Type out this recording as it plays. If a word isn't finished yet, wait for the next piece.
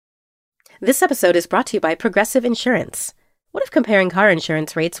This episode is brought to you by Progressive Insurance. What if comparing car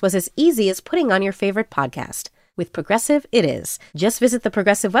insurance rates was as easy as putting on your favorite podcast? With Progressive, it is. Just visit the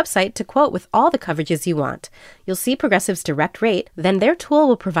Progressive website to quote with all the coverages you want. You'll see Progressive's direct rate, then their tool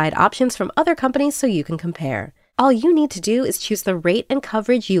will provide options from other companies so you can compare. All you need to do is choose the rate and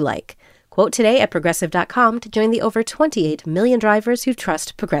coverage you like. Quote today at Progressive.com to join the over 28 million drivers who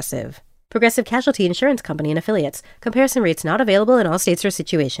trust Progressive. Progressive Casualty Insurance Company and Affiliates. Comparison rates not available in all states or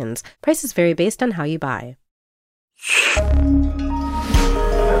situations. Prices vary based on how you buy.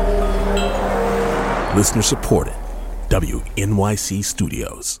 Listener supported. WNYC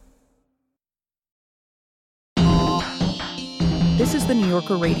Studios. This is the New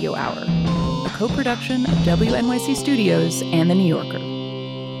Yorker Radio Hour, a co-production of WNYC Studios and The New Yorker.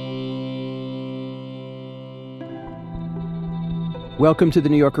 Welcome to the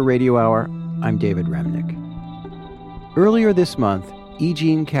New Yorker Radio Hour. I'm David Remnick. Earlier this month,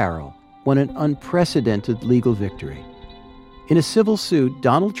 Jean Carroll won an unprecedented legal victory. In a civil suit,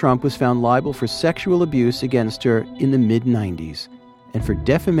 Donald Trump was found liable for sexual abuse against her in the mid-90s and for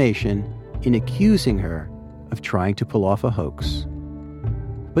defamation in accusing her of trying to pull off a hoax.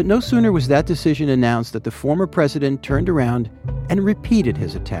 But no sooner was that decision announced that the former president turned around and repeated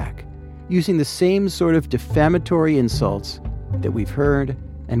his attack, using the same sort of defamatory insults that we've heard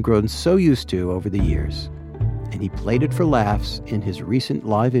and grown so used to over the years. And he played it for laughs in his recent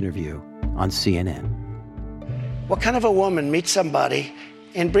live interview on CNN. What kind of a woman meets somebody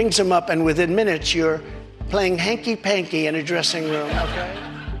and brings them up, and within minutes you're playing hanky-panky in a dressing room, okay?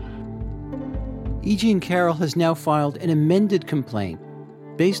 Jean Carroll has now filed an amended complaint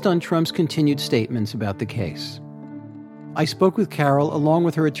based on Trump's continued statements about the case. I spoke with Carroll along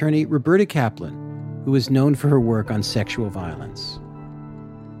with her attorney, Roberta Kaplan, who is known for her work on sexual violence.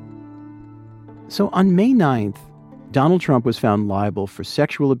 So on May 9th, Donald Trump was found liable for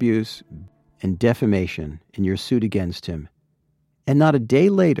sexual abuse and defamation in your suit against him. And not a day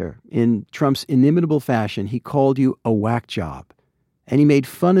later, in Trump's inimitable fashion, he called you a whack job. And he made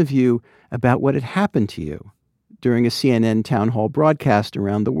fun of you about what had happened to you during a CNN town hall broadcast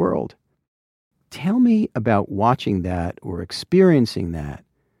around the world. Tell me about watching that or experiencing that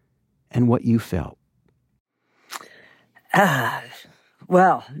and what you felt.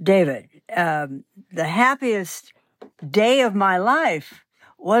 Well, David, the happiest day of my life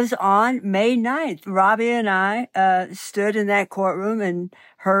was on May 9th. Robbie and I stood in that courtroom and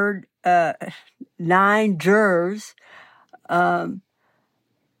heard 9 jurors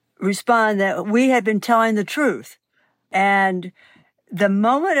respond that we had been telling the truth. And the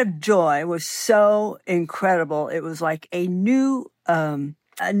moment of joy was so incredible. It was like a new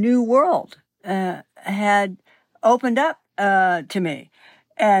world had opened up to me.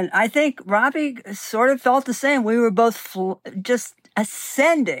 And I think Robbie sort of felt the same. We were both just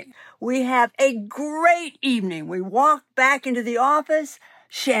ascending. We have a great evening. We walked back into the office.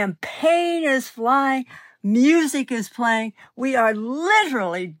 Champagne is flying. Music is playing. We are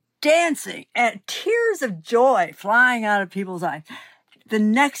literally dancing and tears of joy flying out of people's eyes. The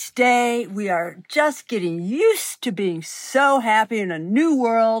next day, we are just getting used to being so happy in a new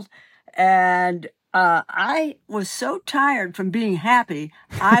world. And I was so tired from being happy,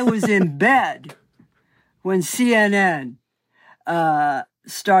 I was in bed when CNN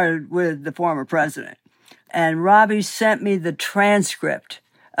started with the former president. And Robbie sent me the transcript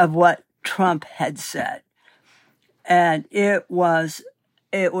of what Trump had said. And it was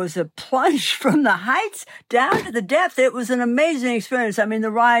a plunge from the heights down to the depth. It was an amazing experience. I mean,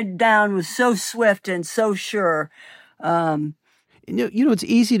 the ride down was so swift and so sure. You know, it's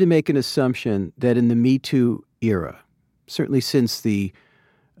easy to make an assumption that in the Me Too era, certainly since the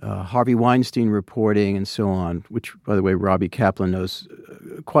Harvey Weinstein reporting and so on, which, by the way, Robbie Kaplan knows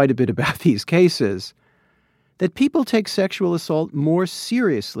quite a bit about these cases, that people take sexual assault more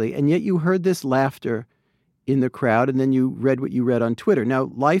seriously, and yet you heard this laughter in the crowd, and then you read what you read on Twitter.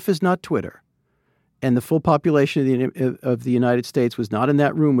 Now, life is not Twitter, and the full population of the United States was not in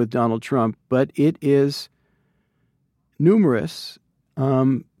that room with Donald Trump, but it is numerous.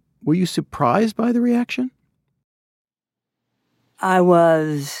 Were you surprised by the reaction? I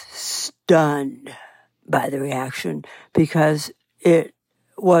was stunned by the reaction because it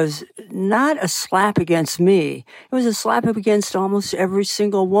was not a slap against me. It was a slap up against almost every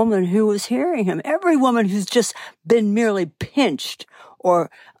single woman who was hearing him. Every woman who's just been merely pinched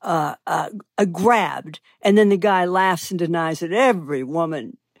or grabbed, and then the guy laughs and denies it. Every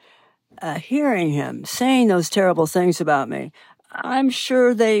woman hearing him saying those terrible things about me, I'm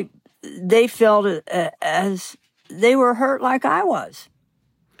sure they felt it as they were hurt like I was.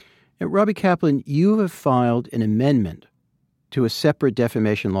 Now, Robbie Kaplan, you have filed an amendment to a separate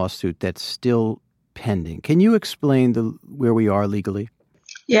defamation lawsuit that's still pending. Can you explain where we are legally?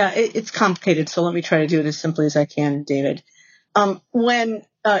 Yeah, it's complicated, so let me try to do it as simply as I can, David. When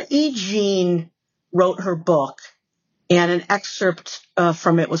E. Jean wrote her book, and an excerpt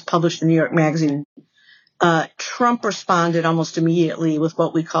from it was published in New York Magazine, Trump responded almost immediately with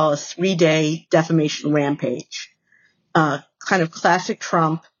what we call a 3-day defamation rampage. Kind of classic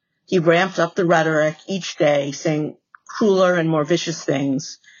Trump. He ramped up the rhetoric each day, saying crueler and more vicious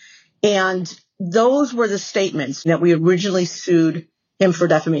things. And those were the statements that we originally sued him for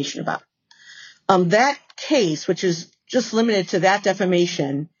defamation about. That case, which is just limited to that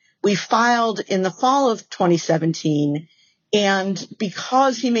defamation, we filed in the fall of 2017. And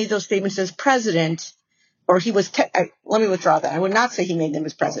because he made those statements as president, or he was, let me withdraw that. I would not say he made them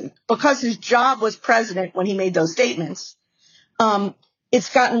as president. Because his job was president when he made those statements,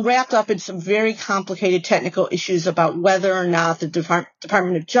 it's gotten wrapped up in some very complicated technical issues about whether or not the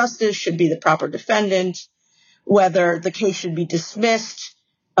Department of Justice should be the proper defendant, whether the case should be dismissed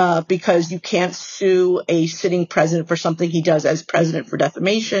because you can't sue a sitting president for something he does as president for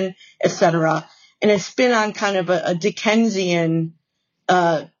defamation, et cetera. And it's been on kind of a Dickensian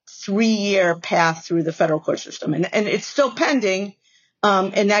 3-year path through the federal court system. And it's still pending,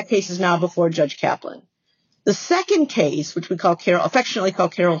 and that case is now before Judge Kaplan. The second case, which we affectionately call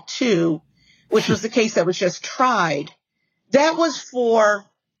Carroll 2, which was the case that was just tried, that was for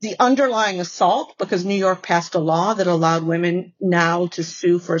the underlying assault, because New York passed a law that allowed women now to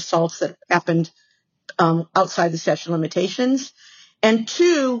sue for assaults that happened outside the statute of limitations. And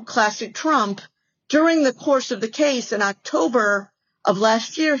 2, classic Trump, during the course of the case in October of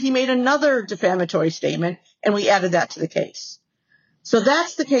last year, he made another defamatory statement, and we added that to the case. So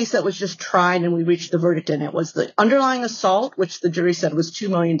that's the case that was just tried, and we reached the verdict in it. Was the underlying assault, which the jury said was $2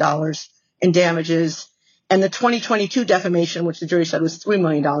 million in damages, and the 2022 defamation, which the jury said was $3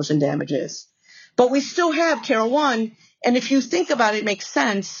 million in damages. But we still have Carroll 1, and if you think about it, it makes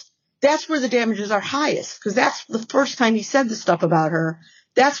sense. That's where the damages are highest, because that's the first time he said this stuff about her.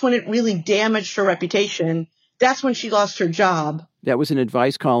 That's when it really damaged her reputation. That's when she lost her job. That was an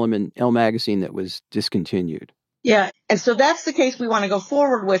advice column in Elle magazine that was discontinued. Yeah, and so that's the case we want to go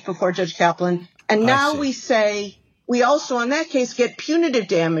forward with before Judge Kaplan. And now we say we also, on that case, get punitive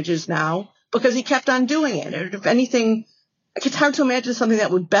damages now because he kept on doing it. Or if anything, it's hard to imagine something that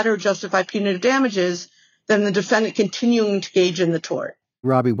would better justify punitive damages than the defendant continuing to engage in the tort.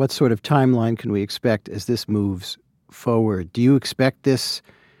 Robbie, what sort of timeline can we expect as this moves forward? Do you expect this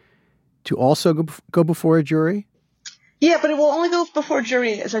to also go before a jury? Yeah, but it will only go before a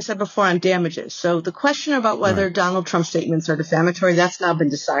jury, as I said before, on damages. So the question about whether Donald Trump's statements are defamatory, that's now been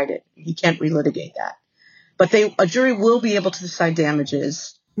decided. He can't relitigate that. But a jury will be able to decide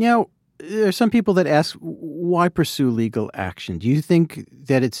damages. Now, there are some people that ask, why pursue legal action? Do you think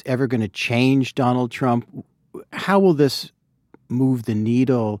that it's ever going to change Donald Trump? How will this move the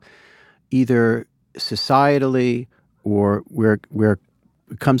needle, either societally or where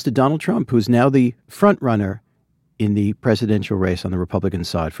it comes to Donald Trump, who's now the front runner in the presidential race on the Republican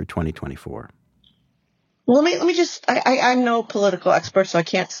side for 2024? Well, let me just, I'm no political expert, so I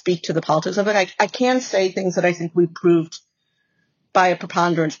can't speak to the politics of it. I can say things that I think we proved by a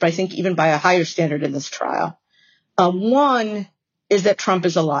preponderance, but I think even by a higher standard in this trial. One is that Trump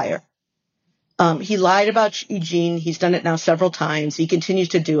is a liar. He lied about Eugene. He's done it now several times. He continues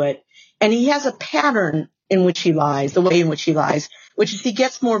to do it. And he has a pattern in which he lies, the way in which he lies, which is he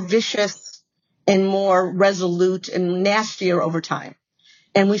gets more vicious and more resolute and nastier over time.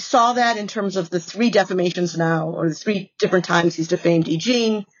 And we saw that in terms of the 3 defamations now, or the 3 different times he's defamed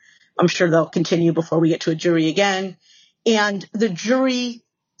Eugene. I'm sure they'll continue before we get to a jury again. And the jury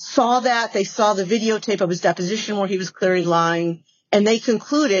saw that. They saw the videotape of his deposition where he was clearly lying, and they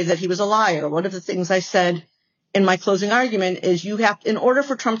concluded that he was a liar. One of the things I said in my closing argument is in order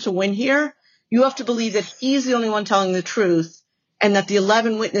for Trump to win here, you have to believe that he's the only one telling the truth, and that the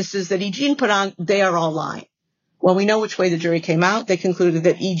 11 witnesses that Eugene put on, they are all lying. Well, we know which way the jury came out. They concluded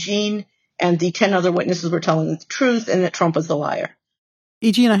that Eugene and the 10 other witnesses were telling the truth and that Trump was the liar.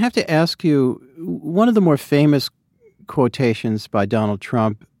 Eugene, I have to ask you, one of the more famous quotations by Donald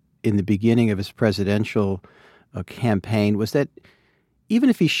Trump in the beginning of his presidential campaign was that even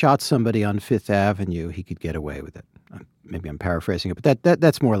if he shot somebody on Fifth Avenue, he could get away with it. Maybe I'm paraphrasing it, but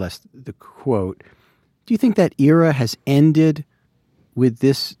that's more or less the quote. Do you think that era has ended with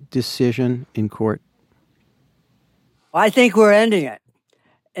this decision in court? I think we're ending it.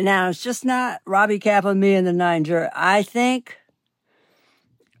 Now, it's just not Robbie Kaplan, me, and the 9 jury. I think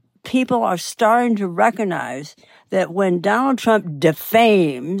people are starting to recognize that when Donald Trump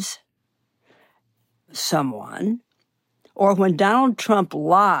defames someone, or when Donald Trump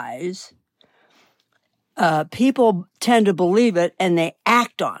lies, people tend to believe it and they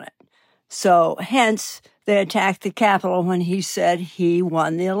act on it. So hence, they attacked the Capitol when he said he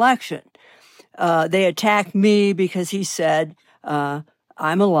won the election. They attacked me because he said I'm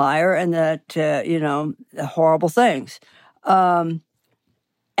a liar and that, horrible things. And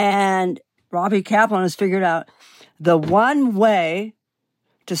Robbie Kaplan has figured out the one way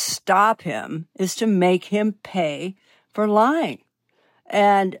to stop him is to make him pay for lying.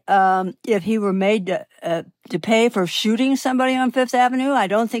 And if he were made to pay for shooting somebody on Fifth Avenue, I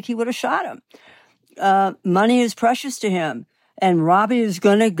don't think he would have shot him. Money is precious to him. And Robbie is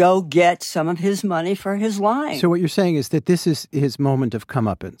going to go get some of his money for his lying. So what you're saying is that this is his moment of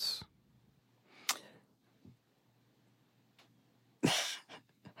comeuppance.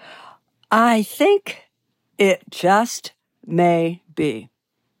 I think it just may be.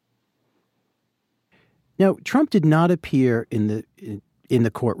 Now, Trump did not appear in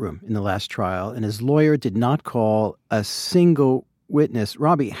the courtroom in the last trial, and his lawyer did not call a single witness.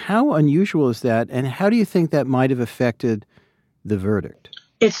 Robbie, how unusual is that, and how do you think that might have affected the verdict?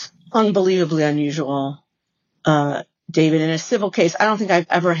 It's unbelievably unusual, David. In a civil case, I don't think I've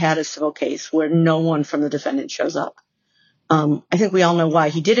ever had a civil case where no one from the defendant shows up. I think we all know why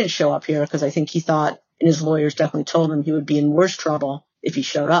he didn't show up here, because I think he thought, and his lawyers definitely told him, he would be in worse trouble if he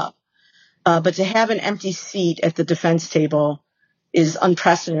showed up. But to have an empty seat at the defense table is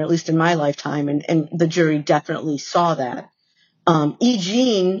unprecedented, at least in my lifetime, and the jury definitely saw that. E.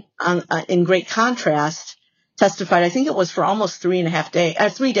 Jean, in great contrast, testified, I think it was for almost 3 days,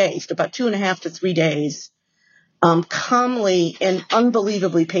 about 2.5 to 3 days, calmly and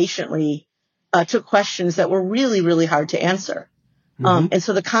unbelievably patiently took questions that were really, really hard to answer. And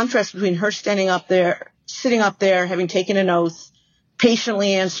so the contrast between her sitting up there, having taken an oath,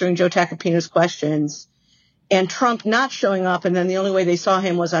 patiently answering Joe Tacopina's questions, and Trump not showing up, and then the only way they saw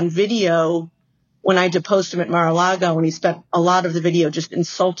him was on video when I deposed him at Mar-a-Lago, and he spent a lot of the video just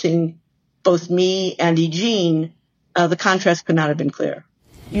insulting both me and E. Jean, the contrast could not have been clearer.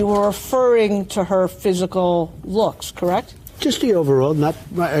 You were referring to her physical looks, correct? Just the overall.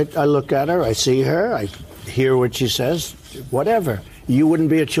 I look at her, I see her, I hear what she says, whatever. You wouldn't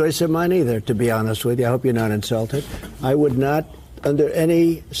be a choice of mine either, to be honest with you. I hope you're not insulted. I would not, under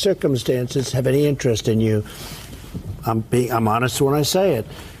any circumstances, have any interest in you. I'm honest when I say it.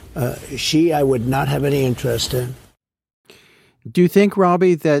 I would not have any interest in. Do you think,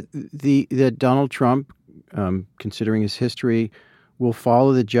 Robbie, that Donald Trump, considering his history, will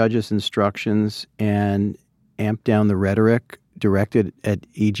follow the judge's instructions and amp down the rhetoric directed at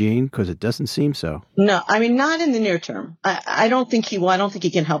E. Jean? Because it doesn't seem so. No, I mean, not in the near term. I don't think he will. I don't think he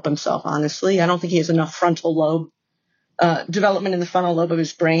can help himself, honestly. I don't think he has enough frontal lobe development in the frontal lobe of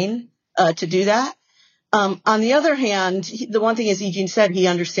his brain to do that. On the other hand, the one thing, as E. Jean said, he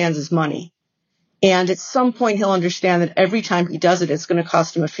understands his money. And at some point, he'll understand that every time he does it, it's going to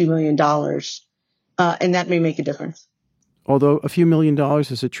cost him a few $1 million. And that may make a difference. Although a few $1 million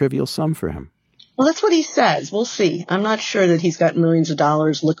is a trivial sum for him. Well, that's what he says. We'll see. I'm not sure that he's got millions of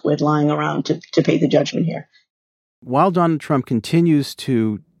dollars liquid lying around to pay the judgment here. While Donald Trump continues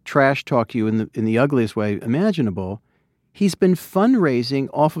to trash talk you in the ugliest way imaginable, he's been fundraising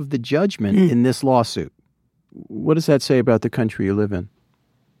off of the judgment in this lawsuit. What does that say about the country you live in?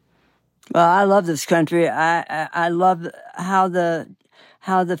 Well, I love this country. I love how the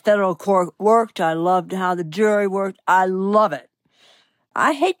federal court worked. I loved how the jury worked. I love it.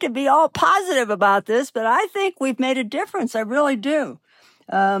 I hate to be all positive about this, but I think we've made a difference. I really do.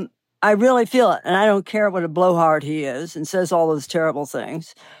 I really feel it. And I don't care what a blowhard he is and says all those terrible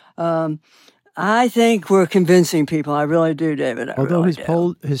things. I think we're convincing people. I really do, David. Although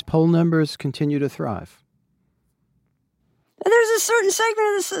his poll numbers continue to thrive. There's a certain segment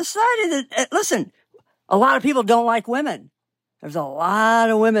of the society that, listen, a lot of people don't like women. There's a lot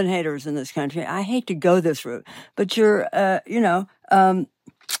of women haters in this country. I hate to go this route, but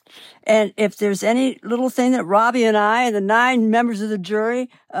and if there's any little thing that Robbie and I and the 9 members of the jury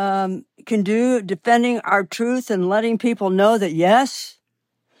can do defending our truth and letting people know that, yes,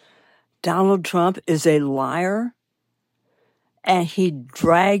 Donald Trump is a liar, and he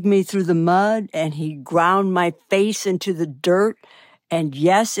dragged me through the mud, and he ground my face into the dirt, and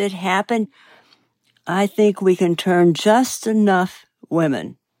yes, it happened. I think we can turn just enough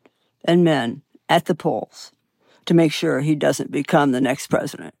women and men at the polls to make sure he doesn't become the next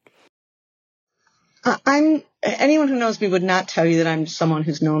president. Anyone who knows me would not tell you that I'm someone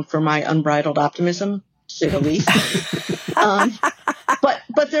who's known for my unbridled optimism, to say the least.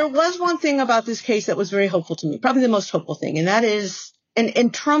 But there was one thing about this case that was very hopeful to me, probably the most hopeful thing, and that is,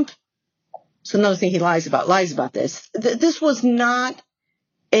 and Trump So another thing he lies about this. This was not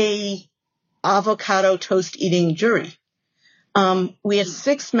a avocado toast eating jury. We had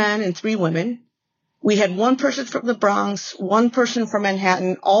 6 men and 3 women. We had 1 person from the Bronx, 1 person from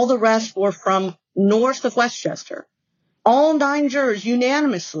Manhattan. All the rest were from north of Westchester. All 9 jurors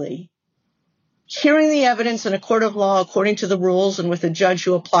unanimously, hearing the evidence in a court of law according to the rules and with a judge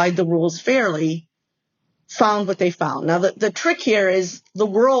who applied the rules fairly, found what they found. Now, the trick here is the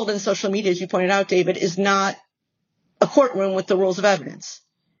world in social media, as you pointed out, David, is not a courtroom with the rules of evidence.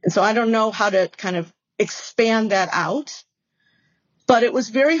 And so I don't know how to kind of expand that out. But it was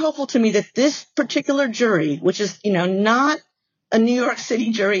very hopeful to me that this particular jury, which is, not a New York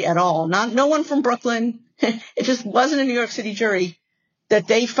City jury at all, no one from Brooklyn, it just wasn't a New York City jury, that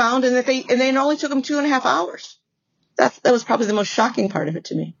they found and it only took them 2.5 hours. That was probably the most shocking part of it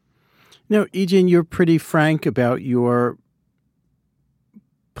to me. Now, Jean, you're pretty frank about your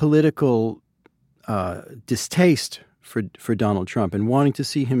political distaste for Donald Trump and wanting to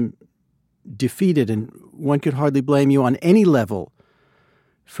see him defeated, and one could hardly blame you on any level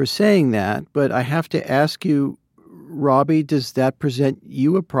for saying that. But I have to ask you, Robbie, does that present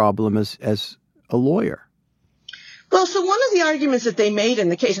you a problem as a lawyer? Well, so one of the arguments that they made in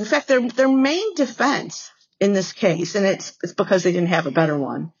the case, in fact, their main defense in this case, and it's because they didn't have a better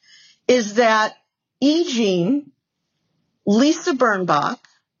one, is that Jean, Lisa Birnbach,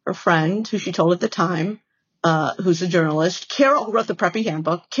 her friend, who she told at the time, who's a journalist, Carol, who wrote the Preppy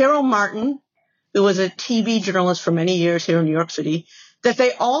Handbook, Carol Martin, who was a TV journalist for many years here in New York City, that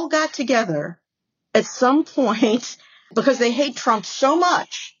they all got together at some point because they hate Trump so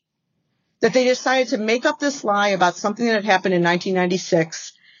much that they decided to make up this lie about something that had happened in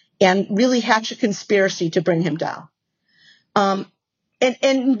 1996 and really hatch a conspiracy to bring him down.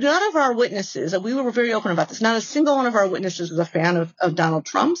 And none of our witnesses, we were very open about this, not a single one of our witnesses was a fan of Donald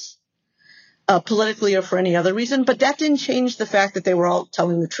Trump's, politically or for any other reason, but that didn't change the fact that they were all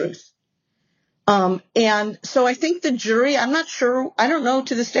telling the truth. And so I think the jury, I'm not sure, I don't know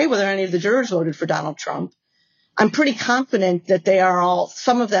to this day whether any of the jurors voted for Donald Trump. I'm pretty confident that they are all,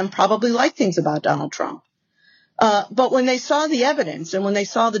 some of them probably like things about Donald Trump. But when they saw the evidence and when they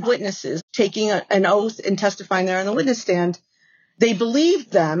saw the witnesses taking an oath and testifying there on the witness stand, they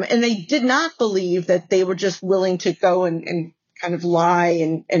believed them, and they did not believe that they were just willing to go and kind of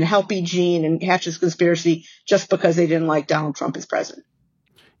lie and help Jean and hatch this conspiracy just because they didn't like Donald Trump as president.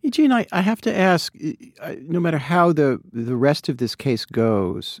 Jean, I have to ask, no matter how the rest of this case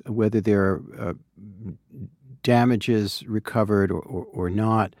goes, whether there are damages recovered or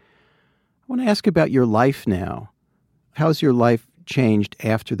not, I want to ask about your life now. How's your life changed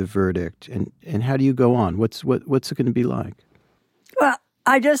after the verdict, and how do you go on? What's it going to be like? Well,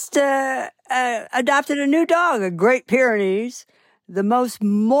 I just adopted a new dog, a Great Pyrenees, the most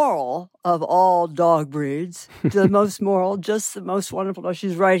moral of all dog breeds. The most moral, just the most wonderful dog.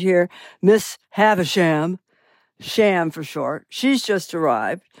 She's right here, Miss Havisham, Sham for short. She's just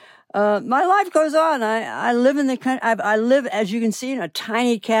arrived. My life goes on. I live in the country. I live, as you can see, in a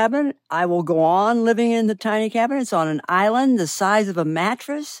tiny cabin. I will go on living in the tiny cabin. It's on an island the size of a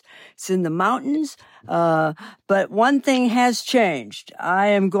mattress. It's in the mountains. But one thing has changed. I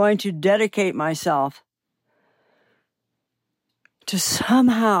am going to dedicate myself to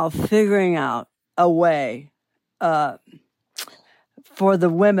somehow figuring out a way for the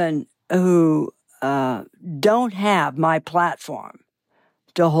women who don't have my platform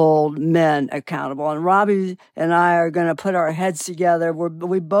to hold men accountable. And Robbie and I are going to put our heads together.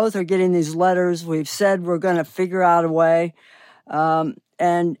 We both are getting these letters. We've said we're going to figure out a way.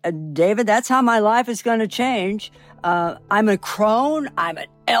 And David, that's how my life is going to change. I'm a crone. I'm an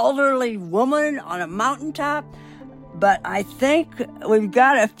elderly woman on a mountaintop. But I think we've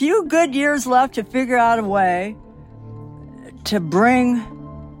got a few good years left to figure out a way to to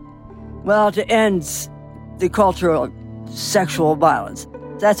end the culture of sexual violence.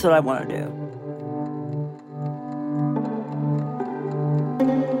 That's what I want to do.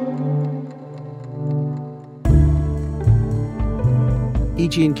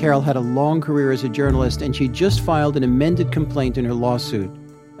 Jean Carroll had a long career as a journalist, and she just filed an amended complaint in her lawsuit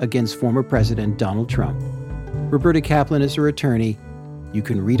against former President Donald Trump. Roberta Kaplan is her attorney. You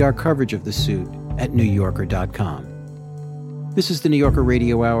can read our coverage of the suit at NewYorker.com. This is the New Yorker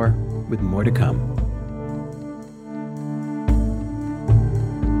Radio Hour, with more to come.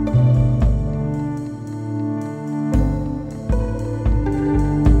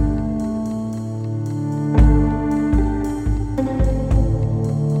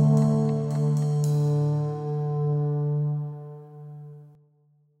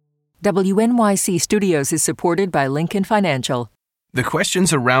 WNYC Studios is supported by Lincoln Financial. The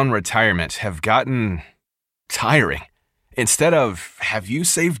questions around retirement have gotten tiring. Instead of, have you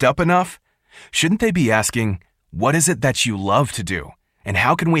saved up enough? Shouldn't they be asking, what is it that you love to do? And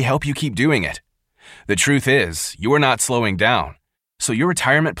how can we help you keep doing it? The truth is, you're not slowing down. So your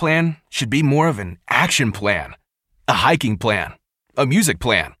retirement plan should be more of an action plan, a hiking plan, a music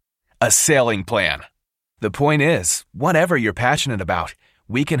plan, a sailing plan. The point is, whatever you're passionate about,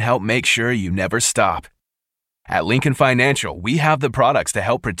 we can help make sure you never stop. At Lincoln Financial, we have the products to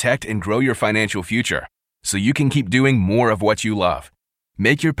help protect and grow your financial future, so you can keep doing more of what you love.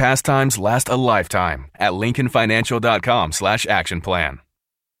 Make your pastimes last a lifetime at lincolnfinancial.com/action plan.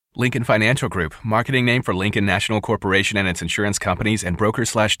 Lincoln Financial Group, marketing name for Lincoln National Corporation and its insurance companies, and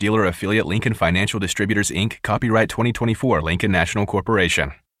broker/dealer affiliate Lincoln Financial Distributors, Inc., copyright 2024, Lincoln National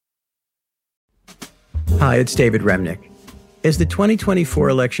Corporation. Hi, it's David Remnick. As the 2024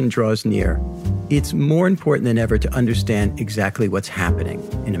 election draws near, it's more important than ever to understand exactly what's happening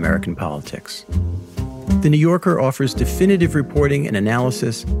in American politics. The New Yorker offers definitive reporting and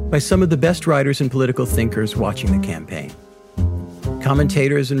analysis by some of the best writers and political thinkers watching the campaign.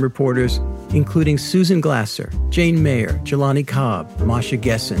 Commentators and reporters, including Susan Glasser, Jane Mayer, Jelani Cobb, Masha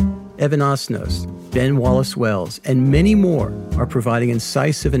Gessen, Evan Osnos, Ben Wallace-Wells, and many more are providing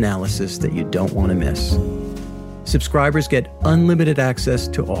incisive analysis that you don't want to miss. Subscribers get unlimited access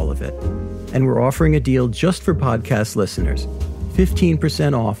to all of it. And we're offering a deal just for podcast listeners,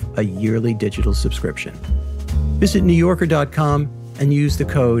 15% off a yearly digital subscription. Visit NewYorker.com and use the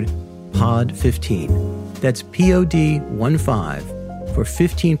code POD15. That's POD15 for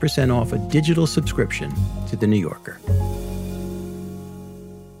 15% off a digital subscription to The New Yorker.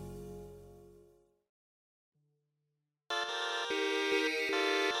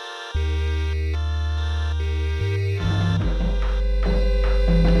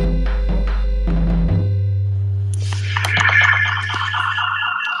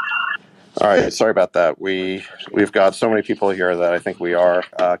 All right, sorry about that. We've got so many people here that I think we are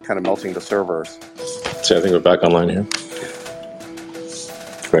kind of melting the servers. So I think we're back online here.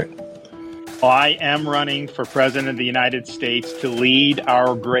 Great. I am running for President of the United States to lead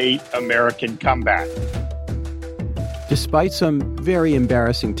our great American comeback. Despite some very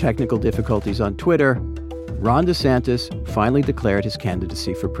embarrassing technical difficulties on Twitter, Ron DeSantis finally declared his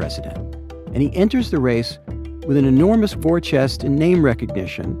candidacy for president. And he enters the race with an enormous war chest and name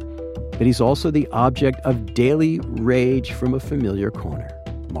recognition, but he's also the object of daily rage from a familiar corner,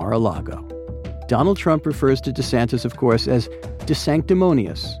 Mar-a-Lago. Donald Trump refers to DeSantis, of course, as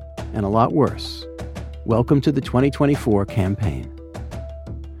desanctimonious and a lot worse. Welcome to the 2024 campaign.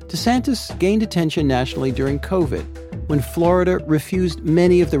 DeSantis gained attention nationally during COVID, when Florida refused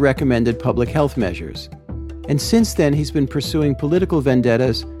many of the recommended public health measures. And since then, he's been pursuing political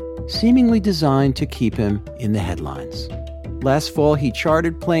vendettas seemingly designed to keep him in the headlines. Last fall, he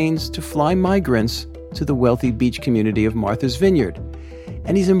chartered planes to fly migrants to the wealthy beach community of Martha's Vineyard.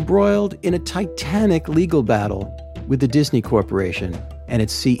 And he's embroiled in a titanic legal battle with the Disney Corporation and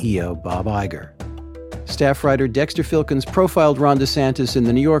its CEO, Bob Iger. Staff writer Dexter Filkins profiled Ron DeSantis in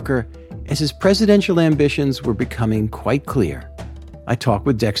The New Yorker as his presidential ambitions were becoming quite clear. I talked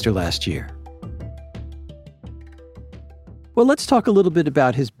with Dexter last year. Well, let's talk a little bit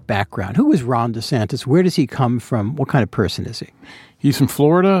about his background. Who is Ron DeSantis? Where does he come from? What kind of person is he? He's from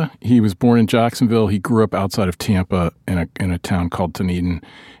Florida. He was born in Jacksonville. He grew up outside of Tampa in a town called Dunedin.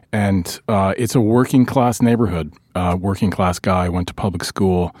 And it's a working class neighborhood. Working class guy, went to public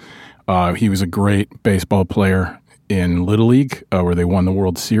school. He was a great baseball player in Little League, where they won the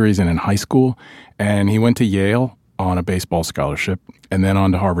World Series, and in high school. And he went to Yale on a baseball scholarship and then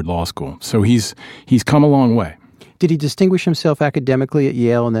on to Harvard Law School. So he's come a long way. Did he distinguish himself academically at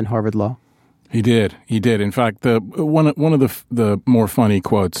Yale and then Harvard Law? He did. In fact, one of the more funny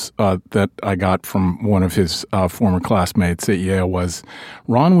quotes that I got from one of his former classmates at Yale was,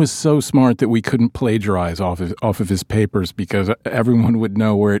 "Ron was so smart that we couldn't plagiarize off of his papers because everyone would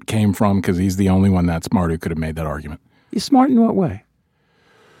know where it came from because he's the only one that smart who could have made that argument." He's smart in what way?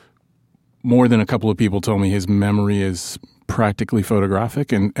 More than a couple of people told me his memory is practically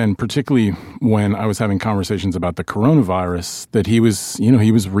photographic, and particularly when I was having conversations about the coronavirus, that he was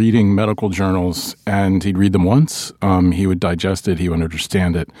reading medical journals, and he'd read them once, he would digest it, he would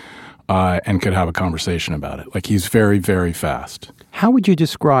understand it, and could have a conversation about it. Like, he's very, very fast. How would you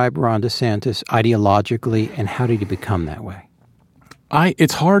describe Ron DeSantis ideologically, and how did he become that way?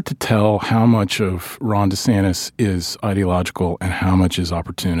 It's hard to tell how much of Ron DeSantis is ideological and how much is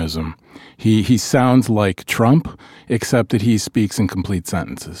opportunism. He sounds like Trump, except that he speaks in complete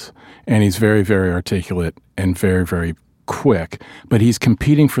sentences. And he's very, very articulate and very, very quick, but he's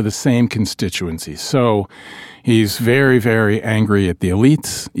competing for the same constituency. So he's very, very angry at the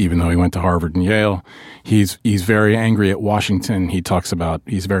elites, even though he went to Harvard and Yale. He's very angry at Washington. He talks about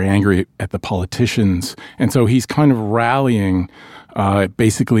he's very angry at the politicians. And so he's kind of rallying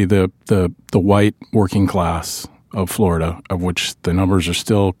basically the white working class of Florida, of which the numbers are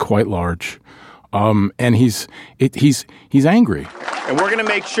still quite large. And he's angry. And we're going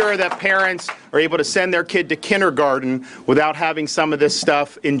to make sure that parents are able to send their kid to kindergarten without having some of this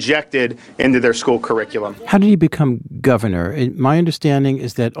stuff injected into their school curriculum. How did he become governor? My understanding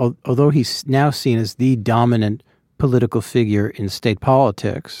is that although he's now seen as the dominant political figure in state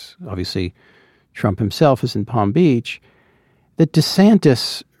politics, obviously Trump himself is in Palm Beach, that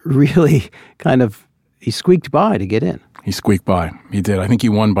DeSantis really he squeaked by to get in. He squeaked by. He did. I think he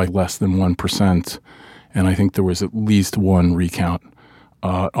won by less than 1%. And I think there was at least one recount,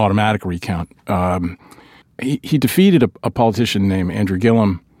 automatic recount. He defeated a politician named Andrew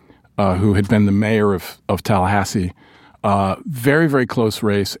Gillum, who had been the mayor of Tallahassee. Very, very close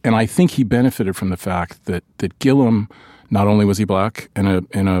race. And I think he benefited from the fact that Gillum, not only was he black in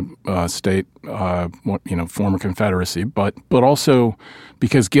a state, former Confederacy, but also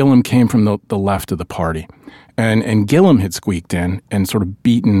because Gillum came from the left of the party. And Gillum had squeaked in and sort of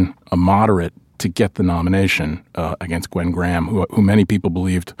beaten a moderate to get the nomination against Gwen Graham, who many people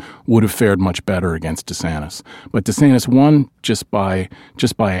believed would have fared much better against DeSantis. But DeSantis won just by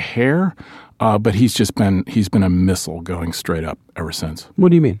a hair, but he's been a missile going straight up ever since. What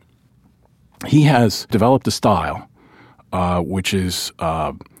do you mean? He has developed a style which is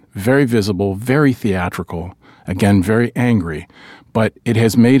very visible, very theatrical, again, very angry, but it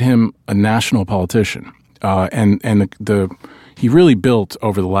has made him a national politician. He really built,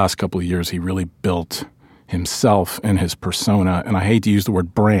 over the last couple of years, he really built himself and his persona, and I hate to use the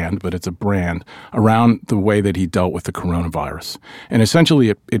word brand, but it's a brand, around the way that he dealt with the coronavirus. And essentially,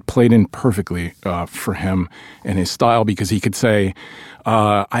 it played in perfectly for him and his style, because he could say,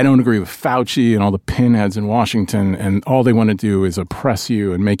 I don't agree with Fauci and all the pinheads in Washington, and all they want to do is oppress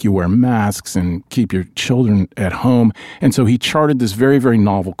you and make you wear masks and keep your children at home. And so he charted this very, very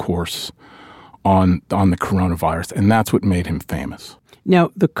novel course on the coronavirus, and that's what made him famous.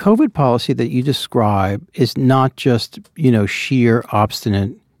 Now, the COVID policy that you describe is not just, sheer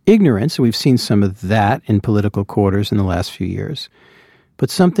obstinate ignorance. We've seen some of that in political quarters in the last few years,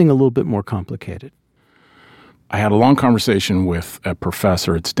 but something a little bit more complicated. I had a long conversation with a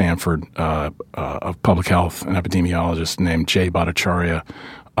professor at Stanford of public health, an epidemiologist named Jay Bhattacharya,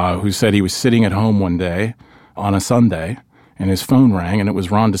 who said he was sitting at home one day on a Sunday, and his phone rang, and it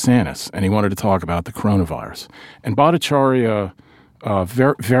was Ron DeSantis, and he wanted to talk about the coronavirus. And Bhattacharya,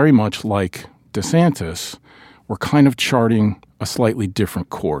 very, very much like DeSantis, were kind of charting a slightly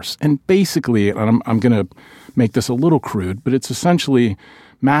different course. And basically, and I'm going to make this a little crude, but it's essentially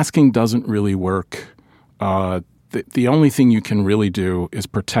masking doesn't really work. The only thing you can really do is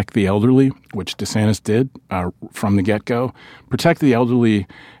protect the elderly, which DeSantis did from the get-go. Protect the elderly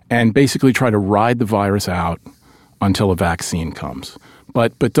and basically try to ride the virus out until a vaccine comes.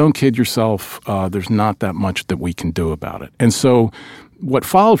 But don't kid yourself, there's not that much that we can do about it. And so what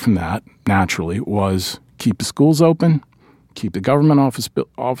followed from that, naturally, was keep the schools open, keep the government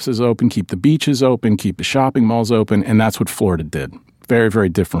offices open, keep the beaches open, keep the shopping malls open, and that's what Florida did. Very, very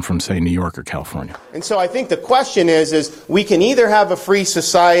different from, say, New York or California. And so I think the question is we can either have a free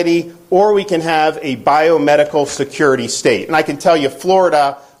society or we can have a biomedical security state. And I can tell you,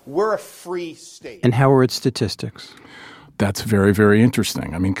 Florida, we're a free state. And how are its statistics? That's very, very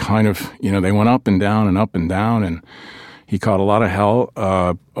interesting. I mean, they went up and down, and he caught a lot of hell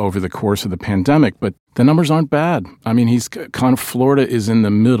over the course of the pandemic, but the numbers aren't bad. I mean, Florida is in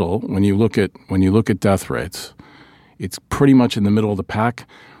the middle when you look at death rates. It's pretty much in the middle of the pack,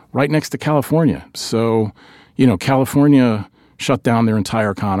 right next to California. So, California shut down their entire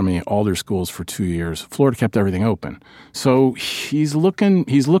economy, all their schools for 2 years. Florida kept everything open. So he's looking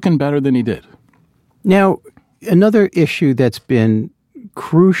better than he did. Now, another issue that's been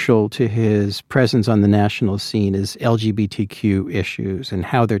crucial to his presence on the national scene is LGBTQ issues and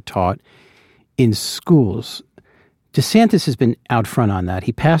how they're taught in schools. DeSantis has been out front on that.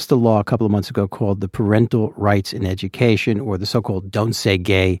 He passed a law a couple of months ago called the Parental Rights in Education, or the so-called Don't Say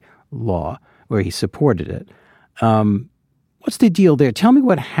Gay law, where he supported it. What's the deal there? Tell me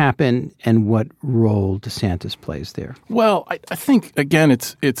what happened and what role DeSantis plays there. Well, I think, again,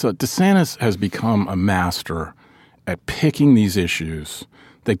 DeSantis has become a master at picking these issues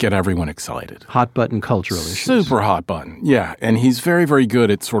that get everyone excited. Hot button cultural issues. Super hot button, yeah. And he's very, very good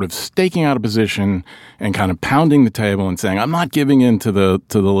at sort of staking out a position and kind of pounding the table and saying, I'm not giving in to the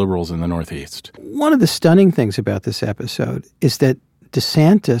liberals in the Northeast. One of the stunning things about this episode is that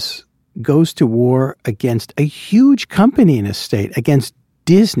DeSantis goes to war against a huge company in his state, against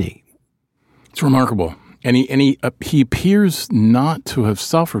Disney. It's remarkable. And he appears not to have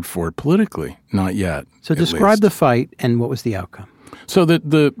suffered for it politically, not yet. So describe the fight and what was the outcome. So they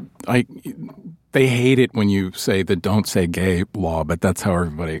hate it when you say the don't say gay law, but that's how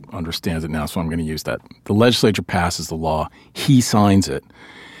everybody understands it now, so I'm going to use that. The legislature passes the law. He signs it.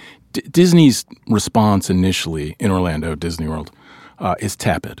 Disney's response initially in Orlando, Disney World, is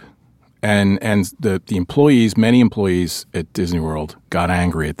tepid. And the employees, many employees at Disney World got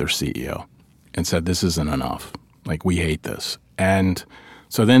angry at their CEO and said, this isn't enough. Like, we hate this. And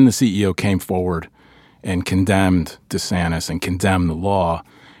so then the CEO came forward and condemned DeSantis and condemned the law.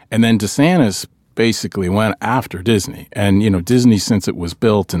 And then DeSantis basically went after Disney. And, Disney, since it was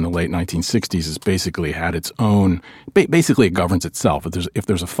built in the late 1960s, has basically had its own – basically it governs itself. If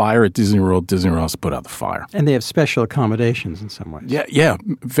there's a fire at Disney World has to put out the fire. And they have special accommodations in some ways. Yeah,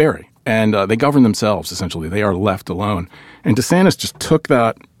 very. And they govern themselves, essentially. They are left alone. And DeSantis just took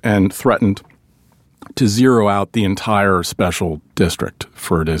that and threatened to zero out the entire special district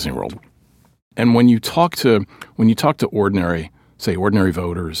for Disney World. And when you talk to ordinary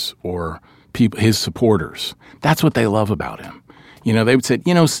voters or people, his supporters, that's what they love about him. They would say,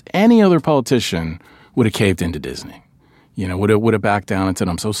 any other politician would have caved into Disney. Would have backed down and said,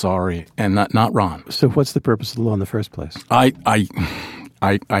 I'm so sorry, and not Ron. So what's the purpose of the law in the first place? I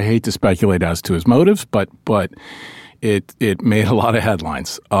hate to speculate as to his motives, but it made a lot of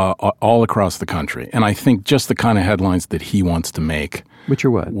headlines all across the country. And I think just the kind of headlines that he wants to make. Which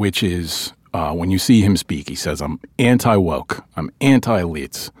are what? Which is when you see him speak, he says, I'm anti-woke, I'm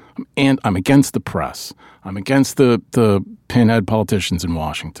anti-elites, I'm against the press, I'm against the pinhead politicians in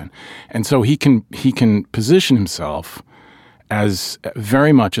Washington. And so he can position himself as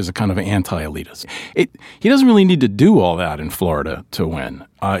very much as a kind of anti-elitist. He doesn't really need to do all that in Florida to win.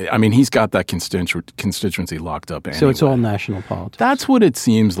 He's got that constituency locked up anyway. So it's all national politics. That's what it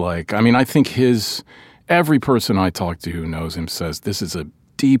seems like. I think every person I talk to who knows him says this is a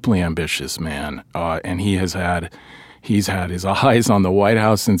deeply ambitious man, and he's had his eyes on the White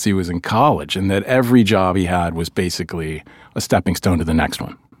House since he was in college, and that every job he had was basically a stepping stone to the next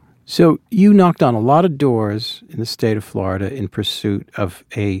one. So you knocked on a lot of doors in the state of Florida in pursuit of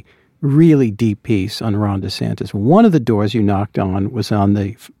a really deep piece on Ron DeSantis. One of the doors you knocked on was on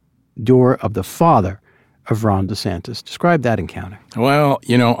the door of the father of Ron DeSantis. Describe that encounter. Well,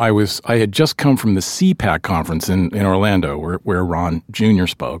 I had just come from the CPAC conference in Orlando where Ron Jr.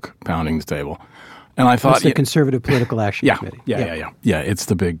 spoke, pounding the table. And I thought... That's the Conservative Political Action Committee. Yeah. It's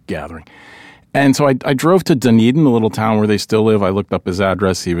the big gathering. And so I drove to Dunedin, the little town where they still live. I looked up his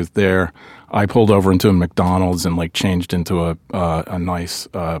address. He was there. I pulled over into a McDonald's and changed into a nice,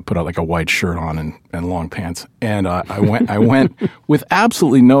 put out a white shirt on and long pants. And I went with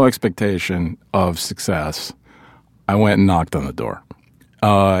absolutely no expectation of success. I went and knocked on the door.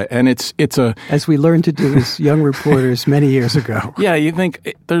 And it's a... As we learned to do as young reporters many years ago. Yeah, you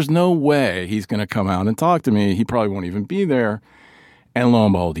think there's no way he's going to come out and talk to me. He probably won't even be there. And lo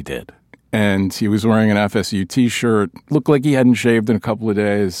and behold, he did. And he was wearing an FSU T-shirt, looked like he hadn't shaved in a couple of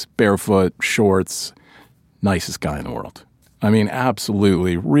days, barefoot, shorts, nicest guy in the world.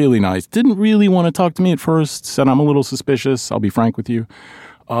 Absolutely, really nice. Didn't really want to talk to me at first, said I'm a little suspicious, I'll be frank with you.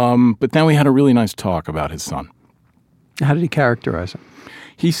 But then we had a really nice talk about his son. How did he characterize him?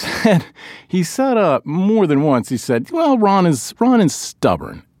 He said more than once, he said, well, Ron is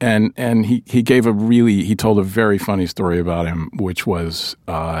stubborn. And he told a very funny story about him, which was,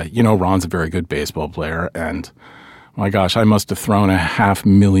 Ron's a very good baseball player. And my gosh, I must have thrown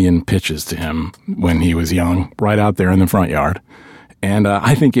 500,000 pitches to him when he was young, right out there in the front yard. And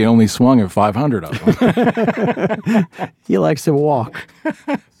I think he only swung at 500 of them. He likes to walk.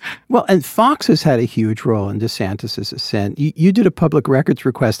 Well, and Fox has had a huge role in DeSantis' ascent. You did a public records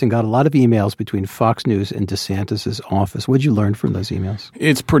request and got a lot of emails between Fox News and DeSantis' office. What did you learn from those emails?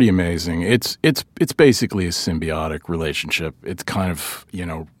 It's pretty amazing. It's basically a symbiotic relationship. It's kind of,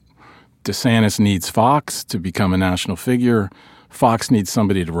 DeSantis needs Fox to become a national figure. Fox needs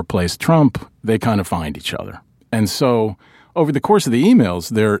somebody to replace Trump. They kind of find each other. And so over the course of the emails,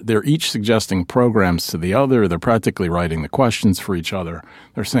 they're each suggesting programs to the other. They're practically writing the questions for each other.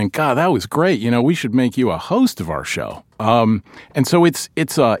 They're saying, God, that was great. We should make you a host of our show. And so it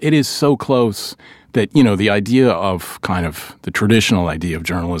is so close that, the idea of kind of the traditional idea of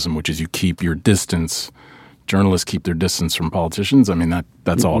journalism, which is you keep your distance journalists keep their distance from politicians, I mean,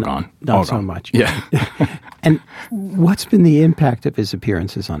 that's all gone. Not all so gone. much. Yeah. And what's been the impact of his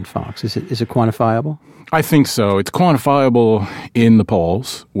appearances on Fox? Is it quantifiable? I think so. It's quantifiable in the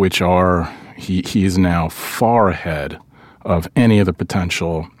polls, which are he is now far ahead of any other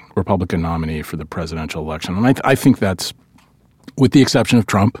potential Republican nominee for the presidential election. And I think that's, with the exception of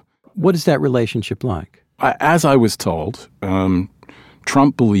Trump. What is that relationship like? As I was told,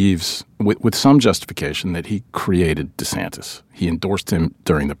 Trump believes, with some justification, that he created DeSantis. He endorsed him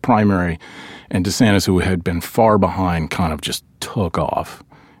during the primary, and DeSantis, who had been far behind, kind of just took off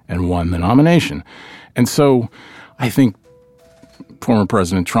and won the nomination. And so I think former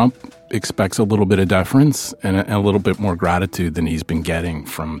President Trump expects a little bit of deference and a little bit more gratitude than he's been getting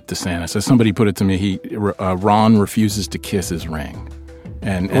from DeSantis. As somebody put it to me, Ron refuses to kiss his ring.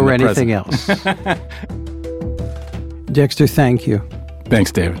 Or anything else. Dexter, thank you.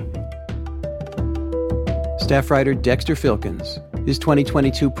 Thanks, David. Staff writer Dexter Filkins. His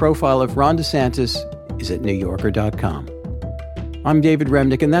 2022 profile of Ron DeSantis is at NewYorker.com. I'm David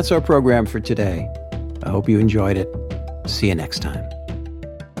Remnick, and that's our program for today. I hope you enjoyed it. See you next time.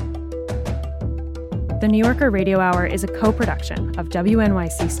 The New Yorker Radio Hour is a co-production of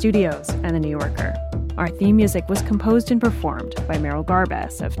WNYC Studios and The New Yorker. Our theme music was composed and performed by Merrill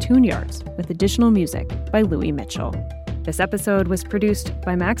Garbess of Tune Yards, with additional music by Louis Mitchell. This episode was produced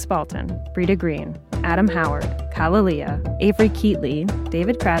by Max Balton, Brita Green, Adam Howard, Kalalia, Avery Keatley,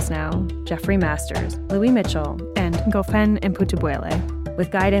 David Krasnow, Jeffrey Masters, Louis Mitchell, and Gofen Mputubuele,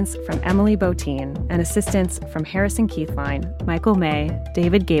 with guidance from Emily Botine and assistance from Harrison Keithline, Michael May,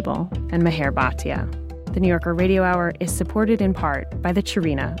 David Gable, and Meher Bhatia. The New Yorker Radio Hour is supported in part by the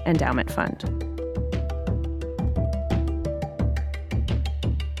Chirina Endowment Fund.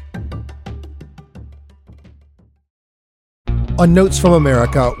 On Notes from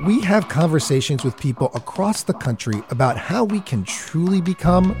America, we have conversations with people across the country about how we can truly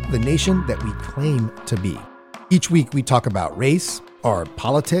become the nation that we claim to be. Each week, we talk about race, our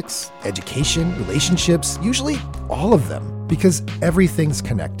politics, education, relationships, usually all of them, because everything's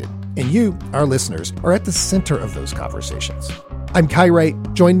connected. And you, our listeners, are at the center of those conversations. I'm Kai Wright.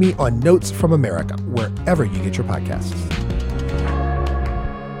 Join me on Notes from America, wherever you get your podcasts.